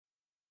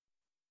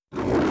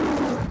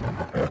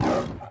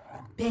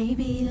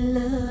Baby,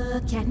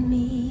 look at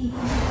me.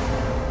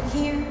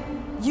 Here,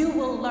 you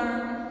will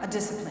learn a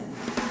discipline.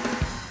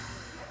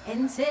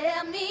 And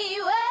tell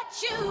me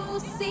what you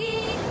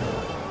see.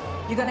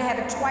 You're gonna have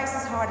it twice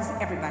as hard as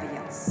everybody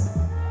else.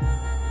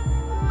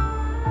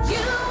 You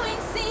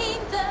ain't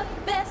seen the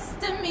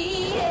best of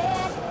me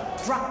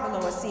yet. Drop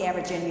below a C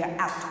average and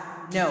you're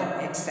out. No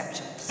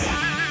exceptions.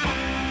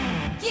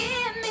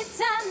 Give me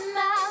time,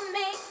 I'll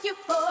make you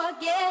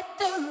forget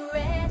the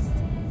rest.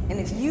 And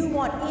if you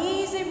want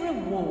easy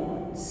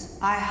rewards,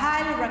 I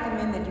highly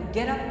recommend that you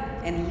get up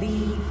and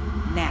leave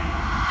now.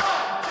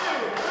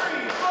 1, 2,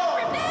 3, 4.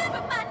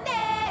 Remember my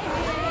name.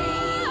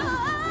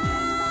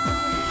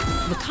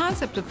 The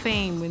concept of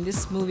fame when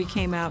this movie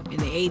came out in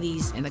the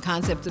 80s and the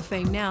concept of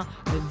fame now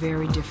are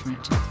very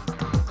different.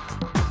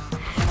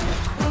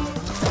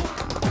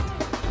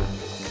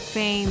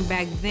 Fame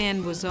back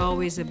then was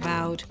always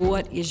about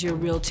what is your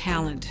real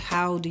talent?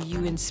 How do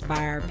you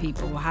inspire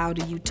people? How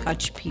do you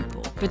touch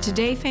people? But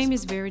today, fame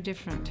is very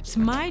different. It's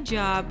my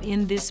job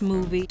in this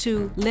movie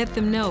to let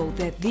them know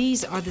that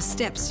these are the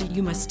steps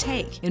you must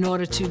take in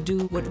order to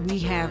do what we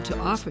have to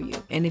offer you.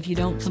 And if you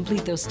don't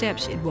complete those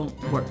steps, it won't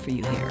work for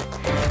you here.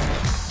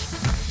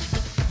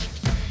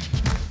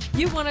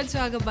 You want to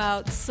talk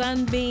about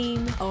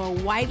Sunbeam or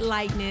White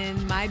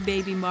Lightning, my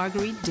baby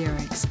Marguerite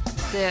Derricks.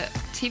 The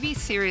TV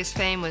series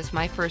Fame was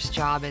my first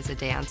job as a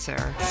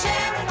dancer.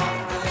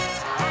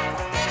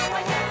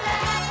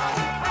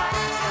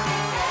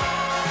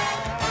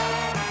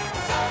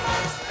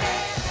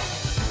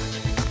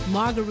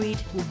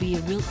 Marguerite will be a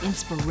real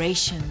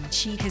inspiration.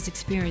 She has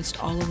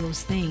experienced all of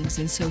those things,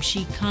 and so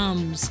she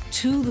comes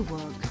to the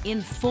work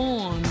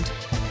informed.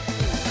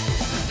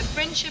 The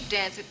friendship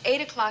dance at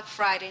 8 o'clock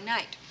Friday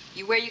night.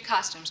 You wear your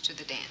costumes to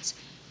the dance.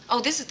 Oh,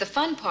 this is the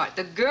fun part.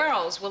 The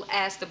girls will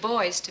ask the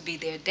boys to be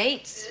their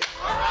dates.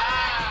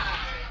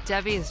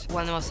 Debbie is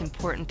one of the most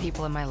important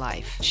people in my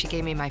life. She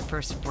gave me my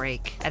first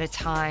break at a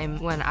time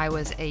when I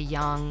was a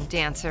young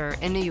dancer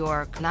in New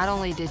York. Not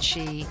only did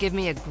she give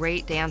me a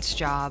great dance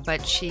job,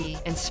 but she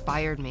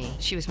inspired me.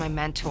 She was my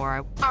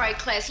mentor. All right,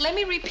 class, let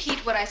me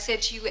repeat what I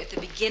said to you at the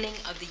beginning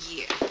of the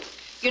year.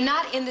 You're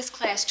not in this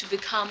class to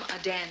become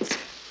a dancer.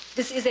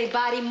 This is a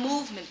body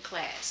movement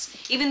class.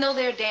 Even though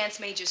there are dance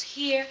majors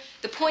here,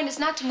 the point is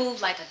not to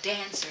move like a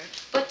dancer,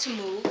 but to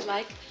move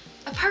like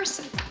a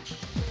person.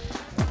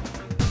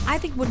 I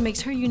think what makes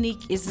her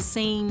unique is the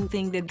same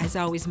thing that has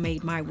always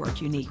made my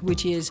work unique,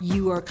 which is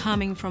you are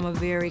coming from a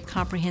very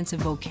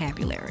comprehensive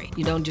vocabulary.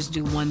 You don't just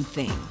do one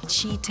thing.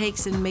 She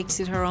takes and makes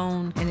it her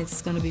own, and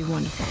it's going to be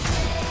wonderful.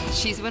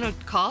 She's the one who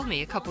called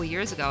me a couple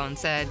years ago and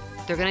said,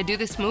 they're going to do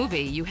this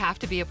movie. You have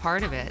to be a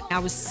part of it. I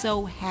was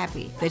so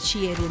happy that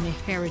she had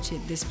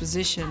inherited this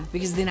position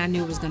because then I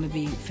knew it was going to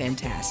be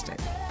fantastic.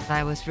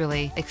 I was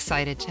really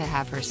excited to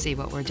have her see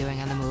what we're doing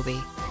on the movie,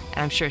 and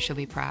I'm sure she'll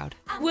be proud.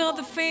 Well,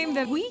 the fame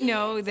that we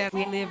know that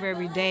we live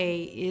every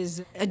day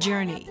is a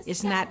journey.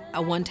 It's not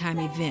a one-time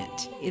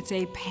event. It's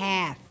a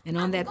path. And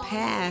on that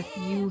path,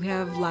 you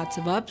have lots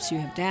of ups, you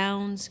have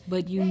downs,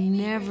 but you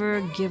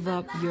never give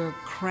up your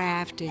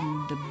craft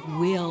and the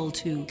will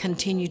to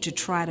continue to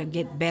try to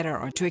get better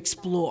or to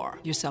explore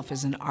yourself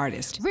as an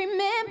artist.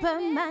 Remember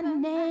my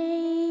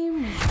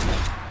name.